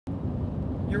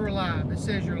You're alive. It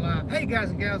says you're alive. Hey guys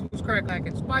and gals, what's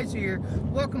crackin'? Spicy here.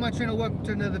 Welcome to my channel. Welcome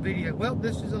to another video. Well,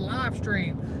 this is a live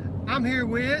stream. I'm here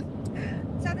with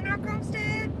Southern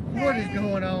Homestead. What is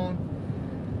going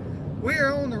on? We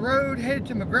are on the road headed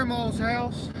to my grandma's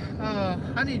house.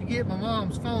 I need to get my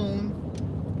mom's phone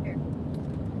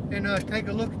and take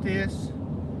a look at this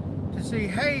to see,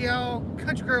 hey y'all,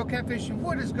 country girl catfishing,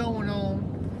 what is going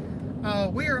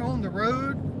on? We are on the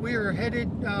road. We are headed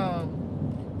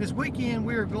this weekend.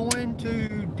 We are going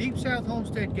to Deep South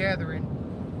Homestead gathering.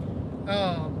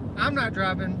 I'm not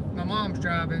driving, my mom's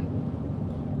driving,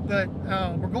 but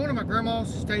we're going to my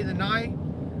grandma's to stay the night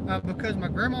because my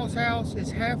grandma's house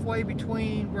is halfway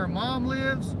between where mom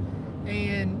lives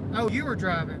and, oh, you were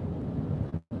driving.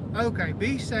 Okay,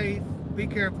 be safe, be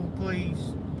careful,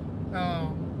 please.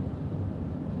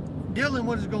 Dylan,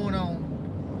 what is going on?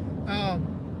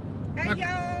 Hey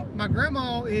y'all. My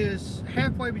grandma is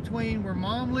halfway between where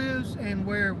mom lives and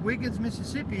where Wiggins,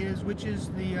 Mississippi is, which is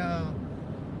the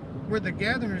where the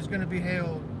gathering is going to be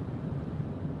held.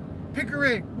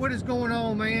 Pickerick, what is going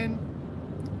on, man?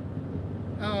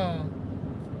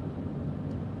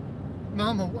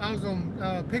 Mama, I was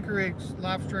on Pickerick's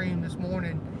live stream this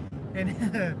morning, and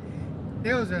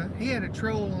he had a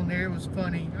troll on there. It was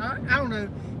funny. I don't know.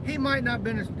 He might not have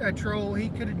been a troll. He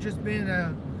could have just been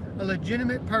a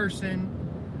legitimate person,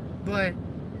 but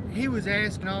he was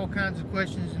asking all kinds of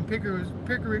questions, and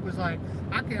Pickerick was like,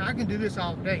 I can do this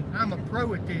all day. I'm a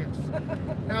pro at this.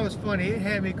 That was funny. It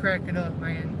had me cracking up,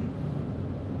 man.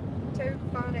 Too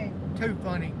funny. Too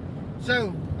funny.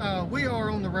 So we are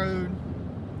on the road.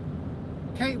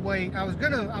 Can't wait. I was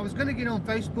gonna get on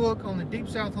Facebook, on the Deep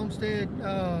South Homestead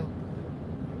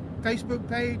Facebook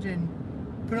page, and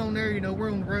put on there, you know, we're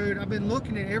on the road. I've been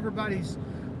looking at everybody's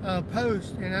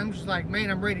post, and I'm just like, man,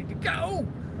 I'm ready to go.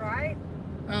 Right?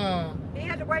 He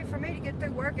had to wait for me to get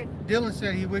through working. Dylan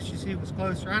said he wishes he was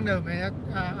closer. I know, man.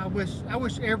 I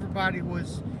wish everybody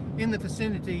was in the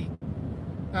vicinity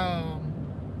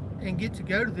and get to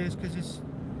go to this, because it's,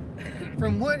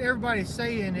 from what everybody's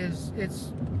saying, it's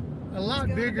a lot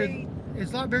bigger.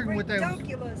 It's a lot bigger than what they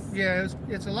was. Yeah,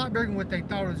 it's a lot bigger than what they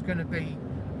thought it was going to be,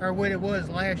 or what it was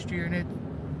last year. And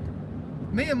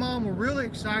me and Mom were really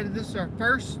excited. This is our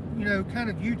first, you know, kind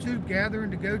of YouTube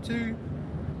gathering to go to.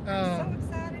 I'm so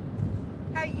excited.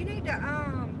 Hey, you need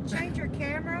to change your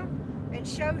camera and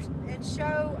show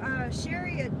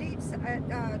Sherry at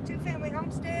Two Family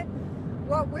Homestead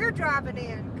what we're driving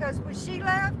in, because when she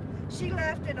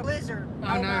left in a blizzard.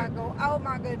 Oh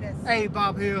my goodness. Hey,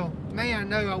 Bob Hill, man,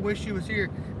 no, I wish she was here.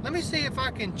 Let me see if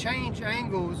I can change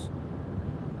angles.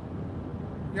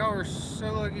 Y'all are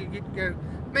so lucky to get to go.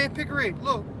 Man, Pickerick,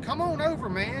 look, come on over,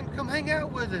 man. Come hang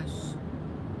out with us.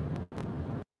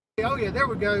 Oh yeah, there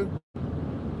we go.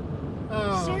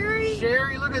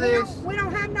 Sherry, look at this. We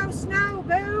don't have no snow,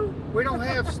 boo. We don't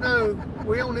have snow.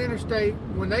 We on the interstate.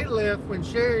 When they left, when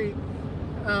Sherry,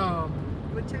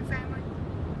 with Two Family.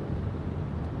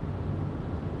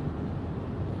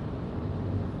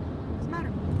 What's the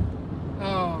matter?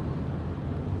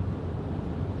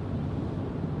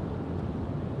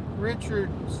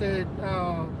 Richard said,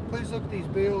 please look at these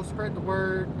bills, spread the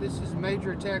word. This is a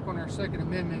major attack on our Second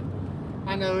Amendment.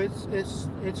 I know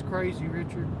it's crazy,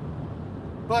 Richard.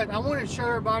 But I wanted to show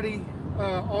everybody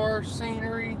our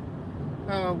scenery.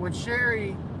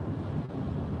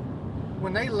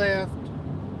 When they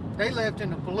left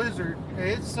in a blizzard.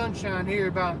 It's sunshine here,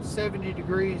 about 70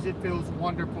 degrees. It feels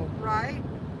wonderful. Right?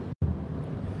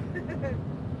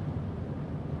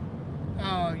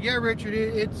 Yeah, Richard,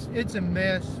 it's a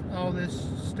mess, all this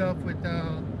stuff with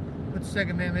the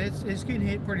Second Amendment. It's getting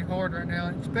hit pretty hard right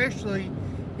now, especially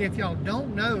if y'all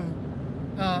don't know,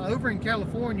 over in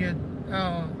California,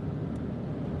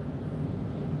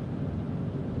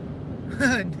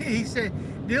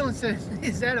 Dylan says,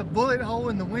 is that a bullet hole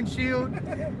in the windshield?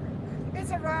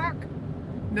 It's a rock.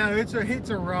 No, it's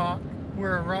a rock.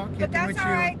 Where a rock hit the windshield. But that's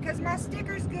all right, because my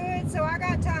sticker's good, so I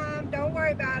got time. Don't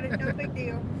worry about it. No big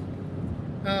deal.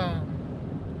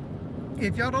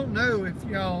 If y'all don't know, if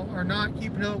y'all are not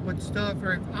keeping up with stuff,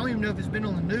 or I don't even know if it's been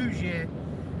on the news yet,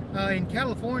 in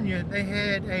California they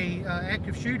had a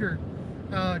active shooter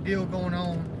deal going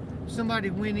on. Somebody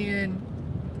went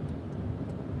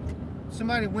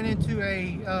into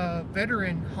a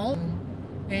veteran home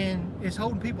and is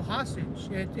holding people hostage.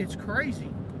 It's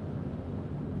crazy.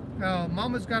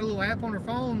 Mama's got a little app on her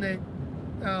phone that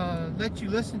lets you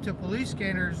listen to police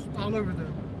scanners all over the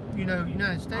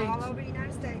United States. All over the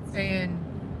United States. And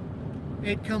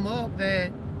it come up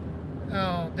that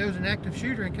there was an active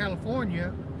shooter in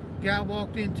California. Guy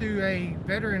walked into a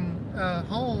veteran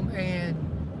home and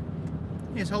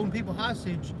is holding people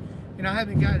hostage. and I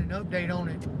haven't got an update on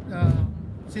it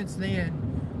since then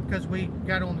because we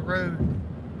got on the road.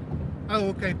 Oh,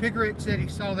 okay. Pickerick said he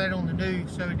saw that on the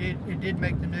news, so it did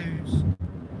make the news.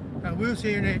 We was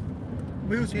hearing it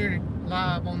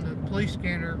live on the police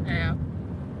scanner app.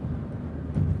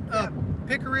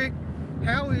 Pickerick,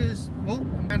 how is? Well,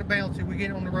 I'm kind of bouncy. We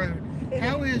get on the road.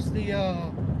 How is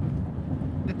the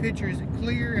picture? Is it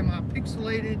clear? Am I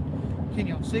pixelated? Can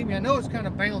y'all see me? I know it's kind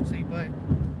of bouncy, but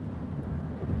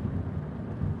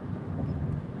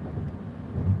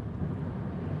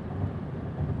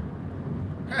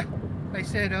they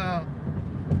said,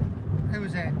 who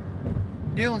was that?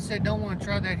 Dylan said don't want to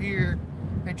try that here.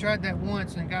 They tried that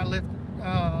once and got left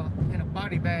in a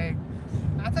body bag.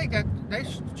 I think that they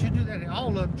should do that at all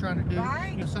of them trying to do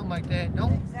Right. something like that.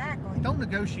 Don't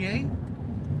negotiate.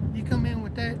 You come in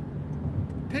with that.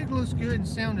 Pig looks good and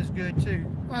sound is good too.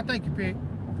 Well, thank you, Pig.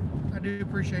 I do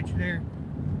appreciate you there.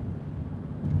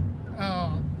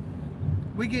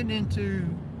 We getting into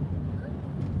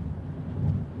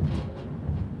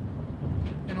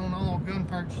and on all gun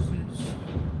purchases.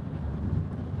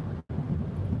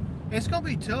 It's gonna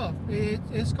be tough.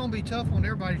 It's gonna be tough on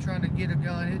everybody trying to get a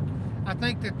gun. I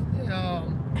think that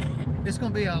it's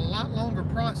gonna be a lot longer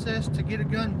process to get a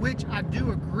gun, which I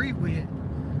do agree with.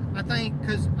 I think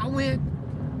because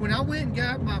when I went and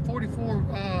got my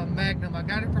 44 Magnum, I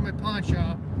got it from a pawn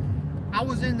shop. I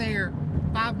was in there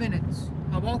 5 minutes.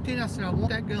 I walked in, I said, I want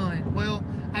that gun. Well,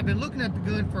 I've been looking at the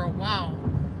gun for a while.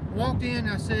 I walked in,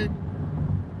 I said,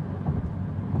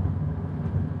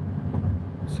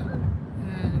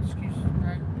 excuse me,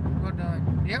 right, well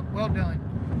done. Yep, well done.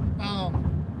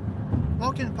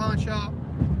 Walked in the pawn shop.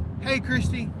 Hey,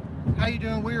 Christy, how you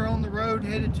doing? We are on the road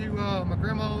headed to my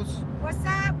grandma's. What's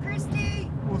up,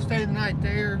 Christy? We'll stay the night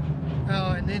there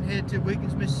and then head to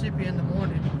Wiggins, Mississippi in the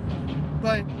morning.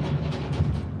 But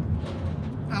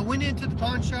I went into the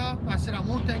pawn shop. I said, I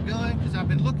want that gun because I've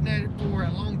been looking at it for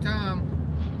a long time.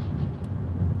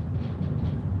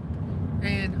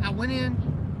 And I went in,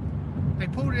 they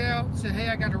pulled it out, said, hey,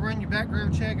 I got to run your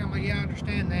background check. I'm like, yeah, I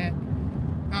understand that.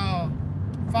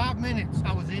 5 minutes,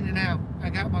 I was in and out. I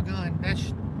got my gun.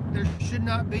 There should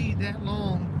not be that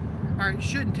long, or it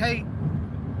shouldn't take.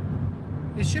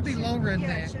 It should be longer than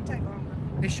that. It should take longer.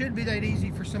 It shouldn't be that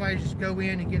easy for somebody to just go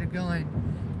in and get a gun.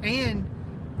 And,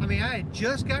 I mean, I had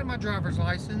just got my driver's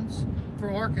license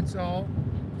for Arkansas.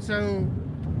 So,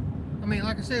 I mean,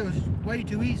 like I said, it was way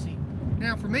too easy.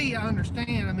 Now, for me, I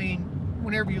understand. I mean,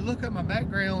 whenever you look up my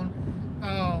background,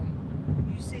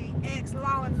 You see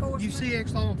ex-law enforcement. you see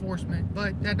ex-law enforcement,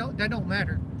 but that don't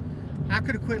matter. I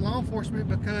could have quit law enforcement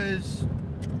because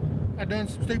I done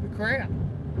some stupid crap.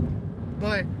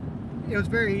 But it was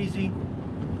very easy.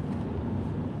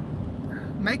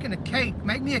 Making a cake.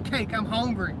 Make me a cake. I'm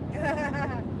hungry.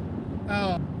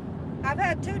 I've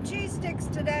had 2 cheese sticks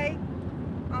today.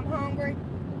 I'm hungry.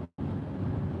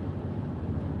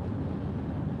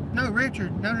 No,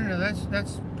 Richard. No.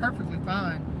 That's perfectly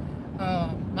fine.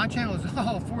 My channel is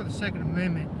all for the Second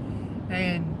Amendment,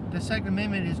 and the Second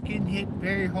Amendment is getting hit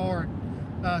very hard,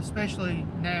 especially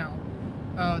now.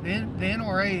 The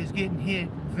NRA is getting hit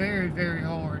very, very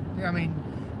hard. I mean,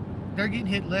 they're getting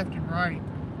hit left and right.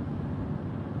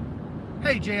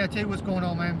 Hey, Jay, I tell you what's going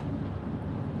on, man.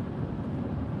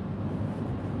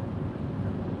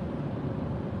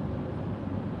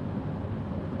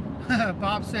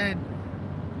 Bob said,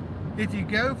 if you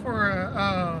go for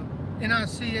a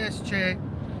NICS check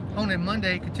on a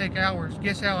Monday, it could take hours.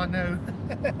 Guess how I know?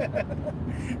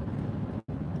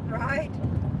 Right?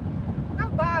 Oh,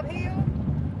 Bob Hill.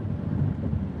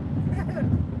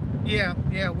 Yeah,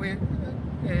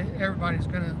 everybody's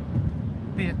gonna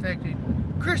be affected.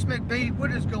 Chris McBee,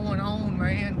 what is going on,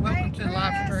 man? Welcome to the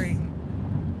live stream.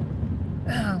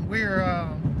 We're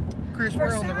Chris,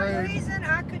 we're on the road. For some reason,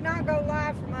 I could not go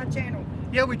live from my channel.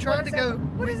 Yeah, we tried to go.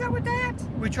 What is up with that?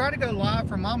 We tried to go live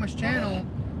from Mama's channel,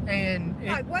 and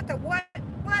Like what the what?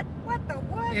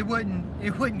 It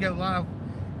wouldn't go live.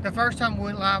 The first time we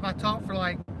went live, I talked for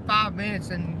like 5 minutes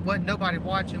and wasn't nobody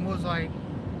watching. Was like,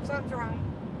 Something's wrong.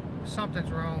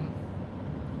 Something's wrong.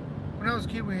 When I was a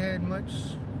kid, we had much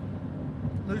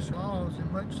looser laws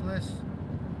and much less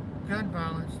gun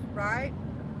violence. Right?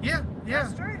 Yeah.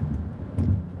 That's true.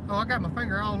 Oh, I got my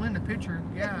finger all in the picture.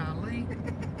 Golly.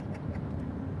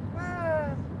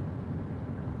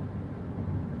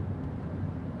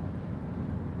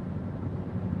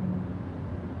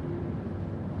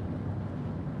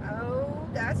 Oh,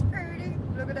 that's pretty.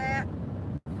 Look at that.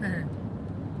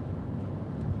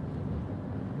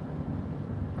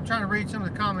 I'm trying to read some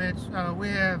of the comments. We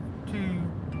have 2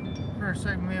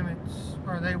 Second Amendments,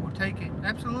 or they will take it.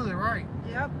 Absolutely right.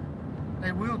 Yep.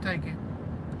 They will take it.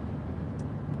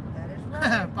 That is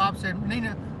right. Bob said,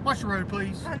 Nina, watch the road,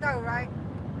 please. I know, right?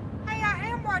 Hey, I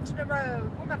am watching the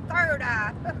road with my third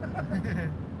eye.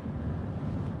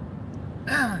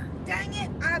 Dang it,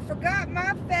 I forgot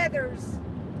my feathers.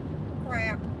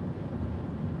 Crap.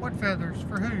 What feathers?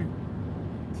 For who?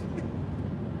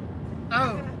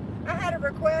 Oh. I had a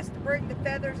request to bring the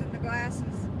feathers and the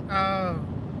glasses. Oh.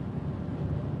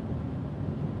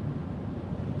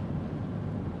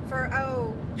 For,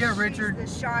 yeah, Richard. The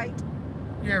shite.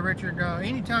 Yeah, Richard.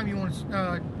 Anytime you want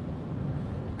to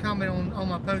comment on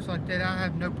my post like that, I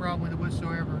have no problem with it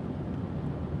whatsoever.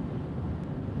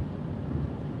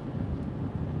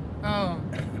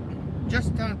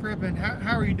 Just in time prepping.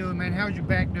 How are you doing, man? How's your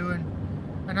back doing?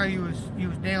 I know you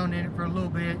was down in it for a little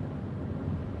bit.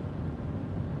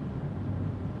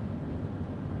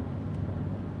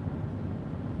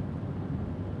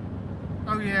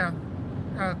 Oh yeah.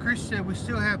 Chris said we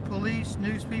still have police,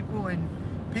 news people, and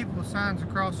people with signs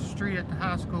across the street at the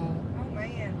high school. Oh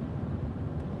man.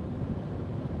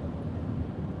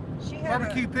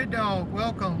 Barbecue Pit Dog,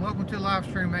 welcome to the live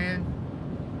stream, man.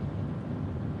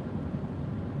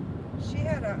 She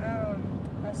had a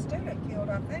student killed,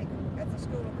 I think, at the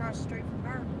school across the street from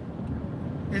her.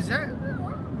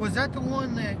 Was that the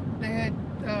one that they had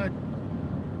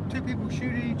two people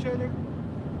shooting each other?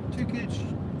 Two kids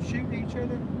shooting each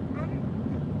other?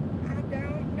 I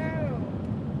don't know.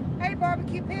 Hey,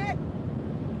 Barbecue Pit.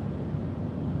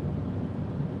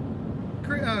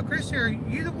 Chris here,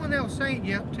 you the one that was saying,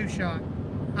 yep, two shot.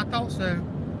 I thought so.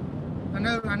 I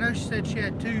know she said she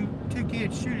had two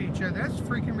kids shoot each other. That's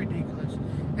freaking ridiculous.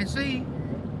 And see,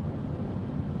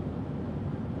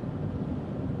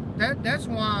 that's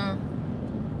why,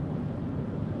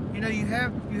 you know, you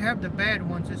have the bad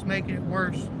ones that's making it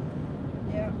worse.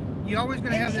 Yeah. You always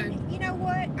gonna have that. You know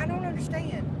what? I don't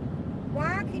understand.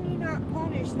 Why can you not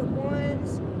punish the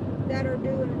ones that are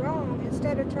doing wrong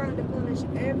instead of trying to punish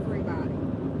everybody?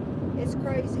 It's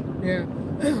crazy. Yeah.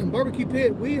 Barbecue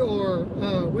Pit, we're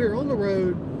on the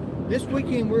road. This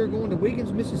weekend we're going to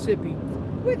Wiggins, Mississippi.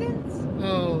 Wiggins?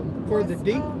 For the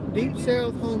Deep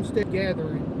South Homestead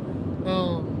gathering.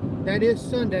 That is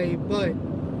Sunday, but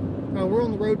we're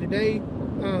on the road today.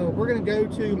 We're going to go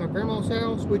to my grandma's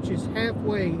house, which is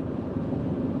halfway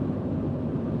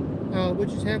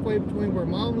between where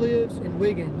Mom lives and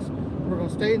Wiggins. We're going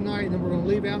to stay the night, and then we're going to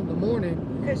leave out in the morning.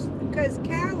 Because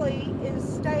Callie is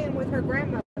staying with her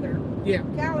grandmother. Yeah.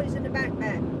 Callie's in the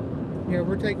backpack. Yeah,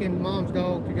 we're taking Mom's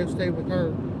dog to go stay with her.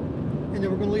 And then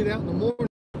we're going to leave out in the morning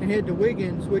and head to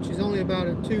Wiggins, which is only about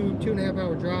a 2.5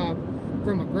 hour drive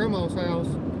from my grandma's house,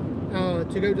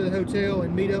 to go to the hotel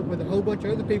and meet up with a whole bunch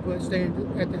of other people that stay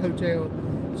at the hotel.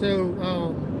 So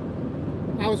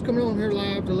I was coming on here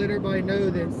live to let everybody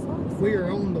know that we are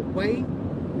on the way.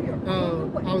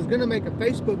 I was going to make a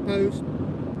Facebook post,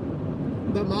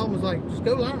 but Mom was like, just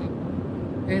go live.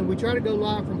 And we tried to go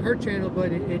live from her channel,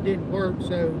 but it didn't work.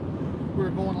 So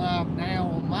we're going live now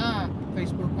on my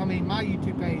my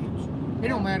YouTube page. It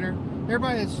don't matter.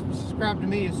 Everybody that's subscribed to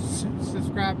me is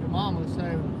subscribed to Mama.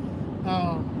 So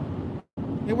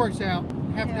it works out.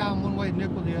 Half a dime one way,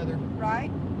 nickel the other.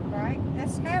 Right.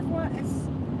 That's half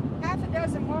a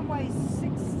dozen one way,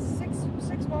 six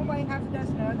one way, half a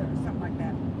dozen the other, or something like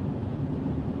that.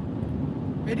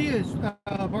 It is.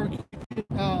 Barbecue.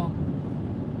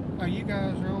 You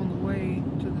guys are on the way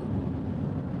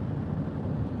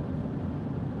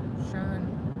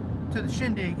to the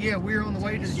shindig. Yeah, we're on the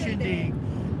way to the shindig.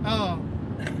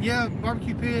 Yeah,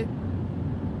 Barbecue Pit.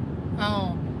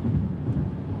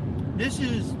 This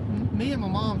is me and my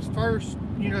mom's first,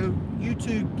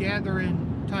 YouTube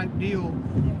gathering type deal.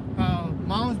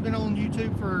 Mom's been on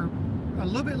YouTube for a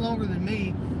little bit longer than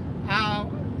me.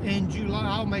 In July,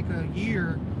 I'll make a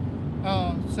year.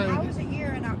 So I was a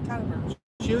year in October.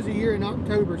 She was a year in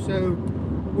October, so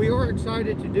we are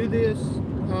excited to do this.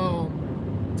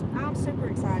 I'm super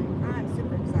excited. I'm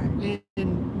super excited.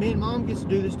 And me and Mom gets to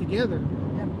do this together.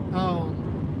 Yep.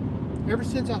 Ever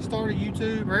since I started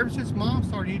YouTube, or ever since Mom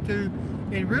started YouTube,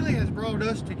 it really has brought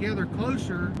us together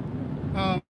closer.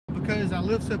 Because I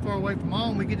live so far away from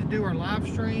Mom, we get to do our live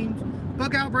streams.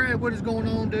 Bug Out Brad, what is going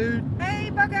on, dude?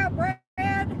 Hey, Bug Out Brad.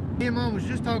 Me and Mom was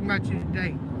just talking about you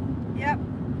today. Yep.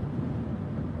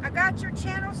 I got your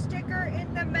channel sticker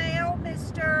in the mail,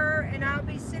 mister, and I'll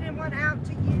be sending one out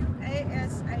to you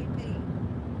ASAP.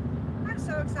 I'm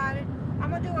so excited.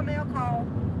 I'm going to do a mail call.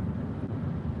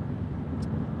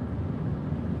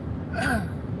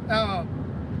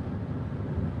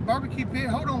 Barbecue Pit,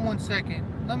 hold on one second.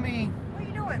 Let me... What are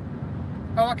you doing?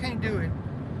 Oh, I can't do it.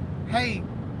 Hey,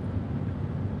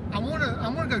 I'm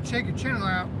gonna go check your channel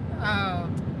out.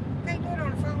 Can't do it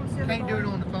on the phone. Can't do it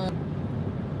on the phone.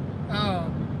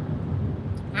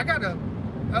 I gotta.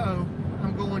 Uh-oh,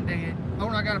 I'm going dead.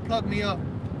 Hold on, I gotta plug me up.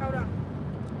 Hold on.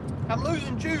 I'm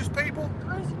losing juice, people.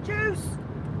 Losing juice.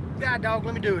 God, dog,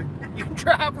 let me do it. You can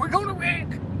drive. We're gonna wreck.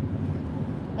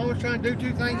 I'm always trying to do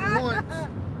two things at once.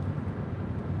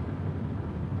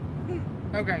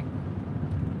 Okay.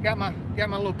 Got my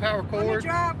little power cord. Let me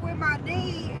drive with my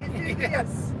knee and do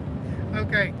this.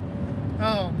 Okay.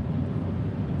 I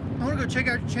want to go check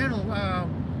out your channel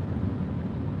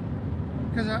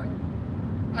because I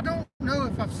don't know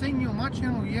if I've seen you on my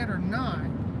channel yet or not.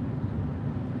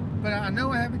 But I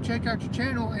know I haven't checked out your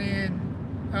channel, and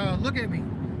look at me.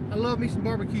 I love me some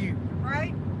barbecue.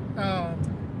 Right?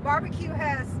 Barbecue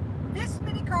has this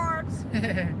many carbs.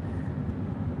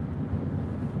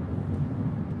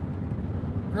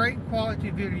 Great quality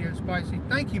video, Spicy.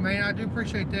 Thank you, man. I do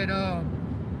appreciate that.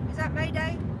 Is that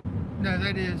Mayday? No,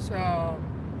 that is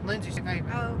Lindsay Haven.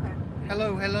 Oh, okay.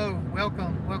 Hello, hello.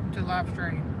 Welcome to the live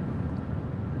stream.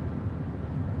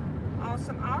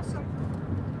 Awesome, awesome.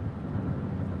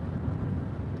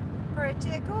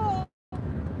 Pretty cool.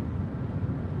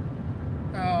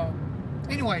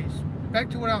 Anyways, back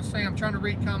to what I was saying. I'm trying to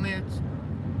read comments.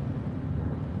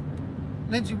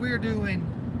 Lindsay, we're doing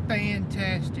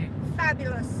fantastic.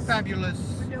 Fabulous. Fabulous.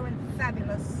 We're doing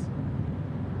fabulous.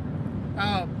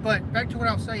 But back to what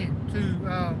I was saying to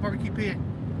Barbecue Pit.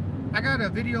 I got a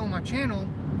video on my channel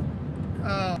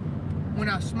when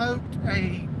I smoked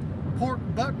a pork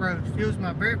butt roast. It was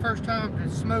my very first time to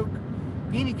smoke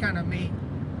any kind of meat.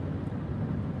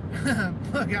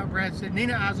 Look out, Brad said,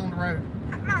 Nina, eyes on the road.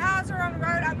 My eyes are on the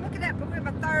road. I'm looking at with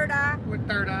my third eye. With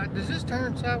third eye. Does this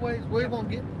turn sideways? We won't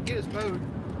get us bowed.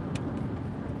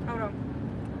 Hold on.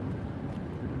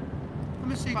 Let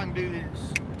me see if I can do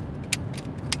this.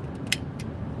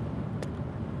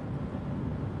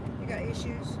 You got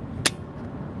issues.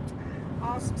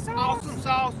 Awesome sauce. Awesome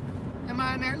sauce. Am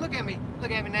I in there? Look at me.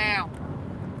 Look at me now.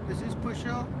 Does this push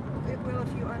up? It will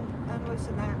if you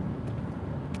unloosen that.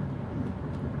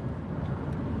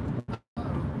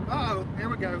 Uh-oh. Here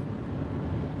we go.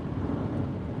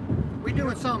 We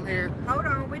doing something here. Hold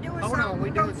on. We're doing something. Hold on. We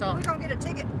doing something. We're going to get a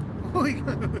ticket.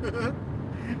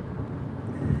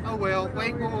 Oh, well.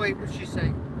 Wait. What'd she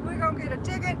say? We're going to get a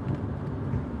ticket.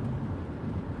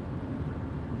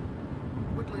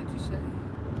 What did Lindsay say?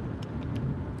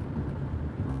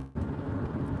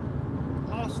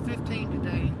 Lost 15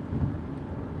 today.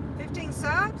 15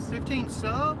 subs? 15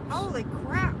 subs? Holy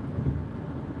crap.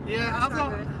 Yeah,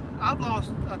 I've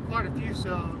lost quite a few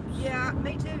subs. Yeah,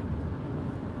 me too.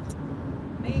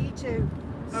 Me too.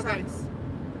 Okay. Sucks.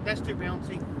 That's too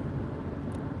bouncy.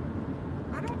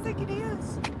 I don't think it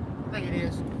is. I think it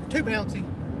is. Too bouncy.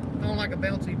 I don't like a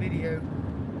bouncy video.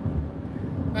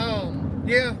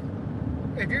 Yeah.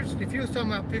 If you was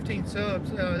talking about 15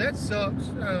 subs, that sucks.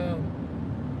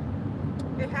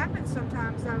 It happens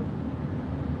sometimes though.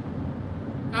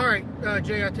 All right,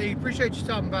 JIT, appreciate you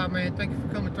stopping by, man. Thank you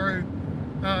for coming through.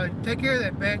 Take care of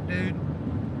that back, dude.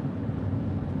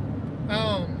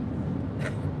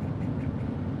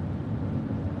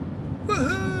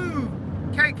 Woohoo!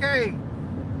 KK.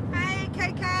 Hey,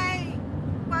 KK.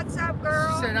 What's up,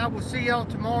 girl? She said, I will see y'all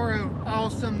tomorrow.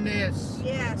 Awesomeness.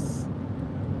 Yes.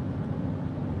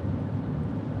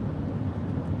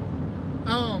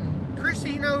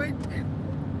 Chrissy, you know,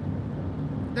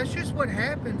 that's just what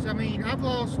happens. I mean, I've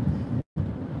lost,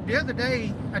 the other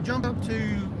day, I jumped up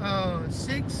to I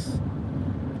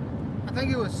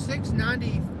think it was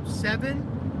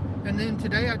 697, and then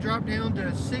today I dropped down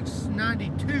to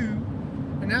 692,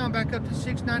 and now I'm back up to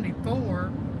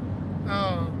 694.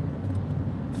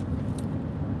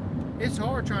 It's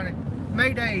hard trying to,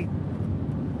 Mayday,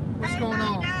 what's going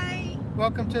on?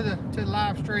 Welcome to the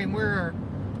live stream. We're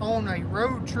on a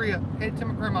road trip headed to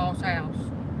my grandma's house.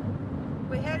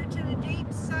 We headed to the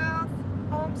Deep South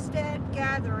Homestead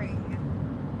gathering.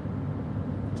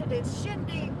 To the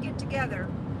shindig get together.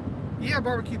 Yeah,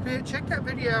 Barbecue Pit. Check that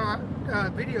video out.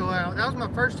 That was my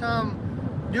first time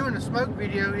doing a smoke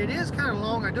video. It is kind of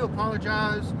long. I do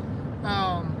apologize.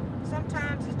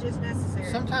 Sometimes it's just necessary.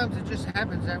 Sometimes it just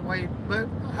happens that way. But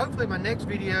hopefully my next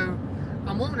video,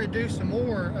 I'm wanting to do some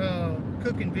more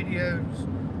cooking videos.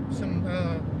 Some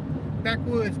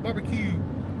backwoods barbecue.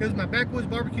 It was my backwoods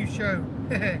barbecue show.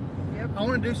 Yep. I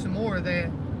want to do some more of that.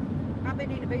 I may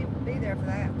need to be there for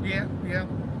that. Yeah.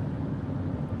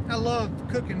 I love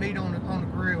cooking meat on the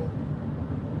grill.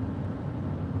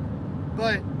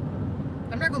 But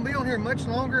I'm not going to be on here much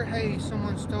longer. Hey,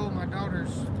 someone stole my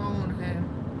daughter's phone and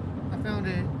I found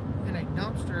it in a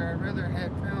dumpster. I'd rather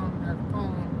have found her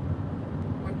phone.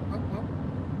 What?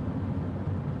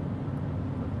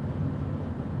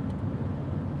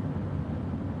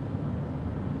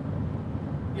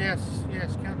 Yes,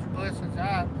 yes, count your blessings.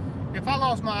 If I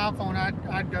lost my iPhone,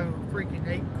 I'd go freaking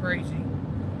ape crazy.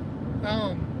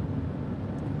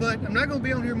 But I'm not going to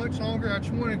be on here much longer. I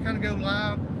just want to kind of go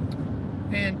live.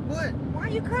 And what? Why are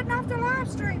you cutting off the live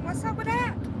stream? What's up with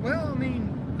that? Well, I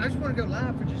mean, I just want to go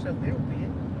live for just a little bit.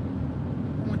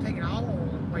 I want to take it all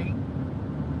away.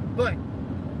 But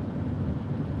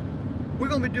we're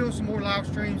going to be doing some more live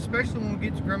streams, especially when we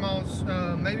get to Grandma's.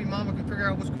 Maybe Mama can figure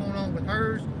out what's going on with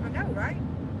hers. I know, right?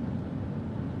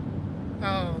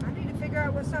 I need to figure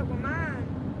out what's up with mine.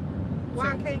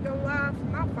 Why I can't go live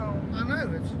from my phone. I know,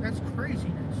 that's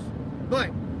craziness.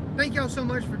 But thank y'all so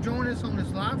much for joining us on this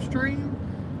live stream.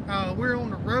 We're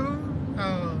on the road.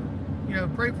 You know,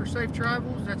 pray for safe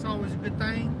travels. That's always a good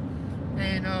thing.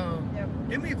 And Yep.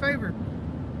 do me a favor.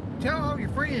 Tell all your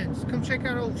friends. Come check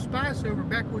out old Spice over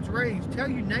Backwoods Rays. Tell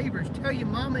your neighbors. Tell your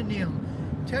mom and them.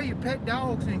 Tell your pet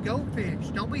dogs and goldfish.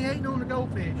 Don't be hating on the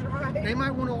goldfish. Right. They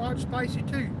might want to watch Spicy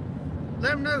too.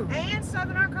 Let them know. And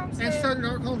Southern Ark Homestead. And Southern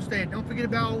Ark Homestead. Don't forget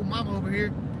about old Mama over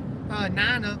here.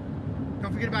 Nina.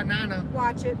 Don't forget about Nina.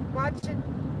 Watch it. Watch it.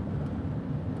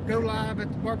 Go live at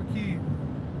the barbecue.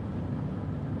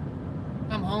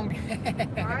 I'm hungry.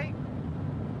 Right?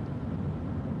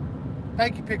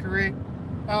 Thank you, Picker Rick.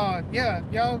 Yeah,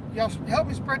 y'all help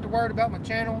me spread the word about my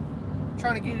channel. I'm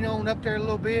trying to get it on up there a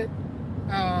little bit.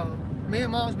 Me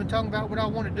and Mom's been talking about what I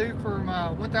want to do for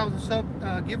my 1,000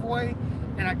 sub giveaway,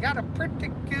 and I got a pretty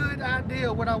good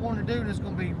idea of what I want to do, and it's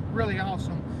going to be really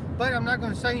awesome. But I'm not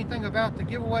going to say anything about the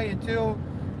giveaway until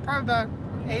probably about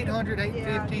 800,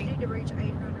 850. Yeah, you need to reach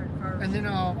 800 first. And then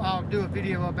I'll do a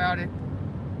video about it.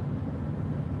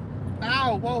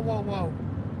 Ow, whoa, whoa, whoa.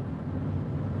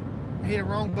 I hit the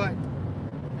wrong button.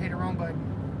 I hit the wrong button.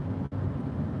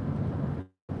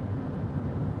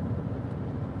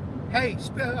 Hey,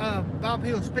 Bob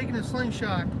Hill, speaking of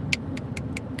slingshot,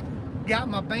 got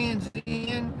my bands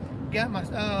in, got my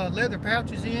leather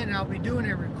pouches in, and I'll be doing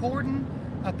a recording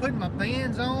of putting my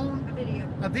bands on.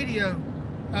 A video.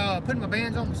 Putting my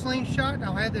bands on the slingshot, and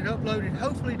I'll have that uploaded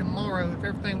hopefully tomorrow if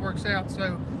everything works out.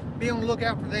 So be on the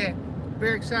lookout for that.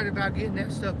 Very excited about getting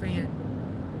that stuff in.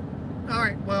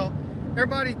 Alright, well,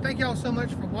 everybody, thank y'all so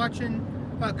much for watching.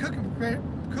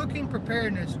 Cooking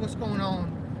preparedness, what's going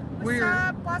on?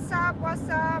 What's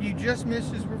up? You just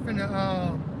missed us. We're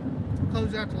finna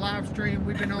close out the live stream.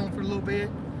 We've been on for a little bit.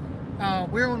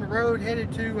 We're on the road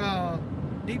headed to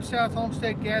Deep South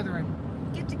Homestead Gathering.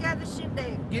 Get together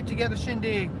shindig. Get together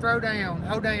shindig. Throw down.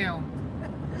 Ho down.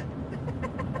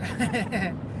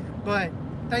 But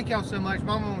thank y'all so much.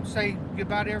 Mama wants to say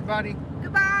goodbye to everybody.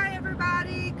 Goodbye,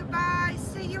 everybody. Goodbye.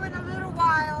 See you in a little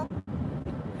while.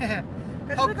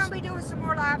 Because we're going to be doing some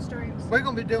more live streams. We're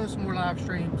going to be doing some more live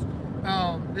streams.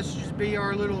 This should just be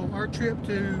our trip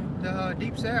to the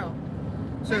Deep South.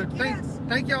 So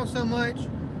thank y'all so much.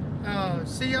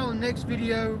 See y'all in the next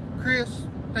video. Chris,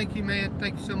 thank you, man.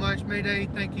 Thank you so much. Mayday,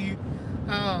 thank you.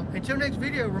 Until next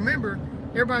video, remember,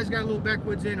 everybody's got a little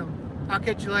backwoods in them. I'll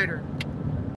catch you later.